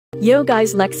Yo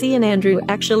guys, Lexi and Andrew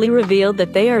actually revealed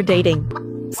that they are dating.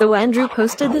 So Andrew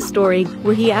posted the story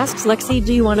where he asks Lexi,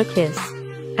 do you want a kiss?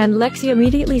 And Lexi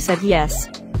immediately said yes.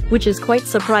 Which is quite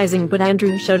surprising, but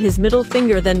Andrew showed his middle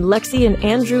finger, then Lexi and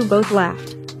Andrew both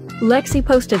laughed. Lexi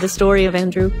posted the story of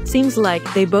Andrew, seems like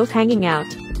they both hanging out.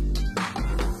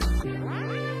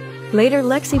 Later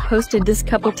Lexi posted this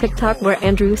couple TikTok where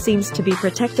Andrew seems to be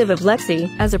protective of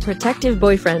Lexi as a protective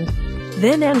boyfriend.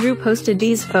 Then Andrew posted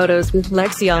these photos with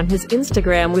Lexi on his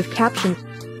Instagram with caption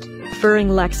referring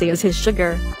Lexi as his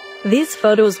sugar. These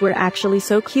photos were actually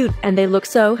so cute and they look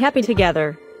so happy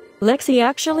together. Lexi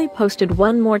actually posted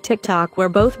one more TikTok where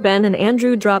both Ben and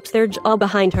Andrew drops their jaw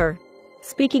behind her.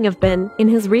 Speaking of Ben, in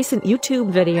his recent YouTube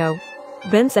video,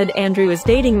 Ben said Andrew is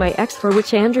dating my ex, for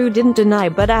which Andrew didn't deny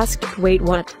but asked, wait,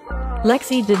 what?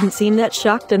 Lexi didn't seem that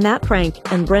shocked in that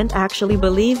prank, and Brent actually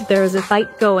believed there is a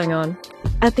fight going on.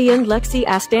 At the end, Lexi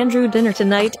asked Andrew dinner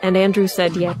tonight and Andrew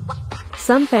said yeah.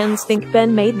 Some fans think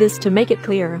Ben made this to make it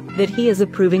clear that he is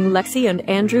approving Lexi and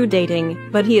Andrew dating,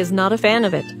 but he is not a fan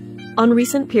of it. On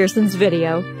recent Pearson's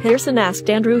video, Pearson asked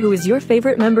Andrew who is your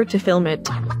favorite member to film it.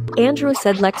 Andrew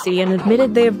said Lexi and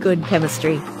admitted they have good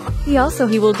chemistry. He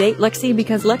will date Lexi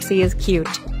because Lexi is cute.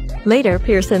 Later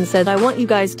Pearson said, I want you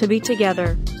guys to be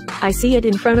together. I see it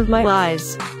in front of my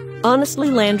eyes. Honestly,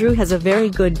 Andrew has a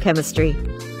very good chemistry.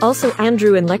 Also,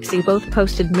 Andrew and Lexi both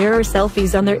posted mirror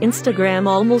selfies on their Instagram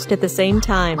almost at the same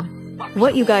time.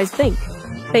 What you guys think?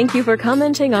 Thank you for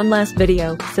commenting on last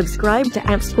video. Subscribe to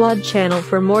Amp Squad channel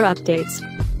for more updates.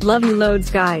 Love you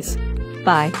loads guys.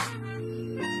 Bye.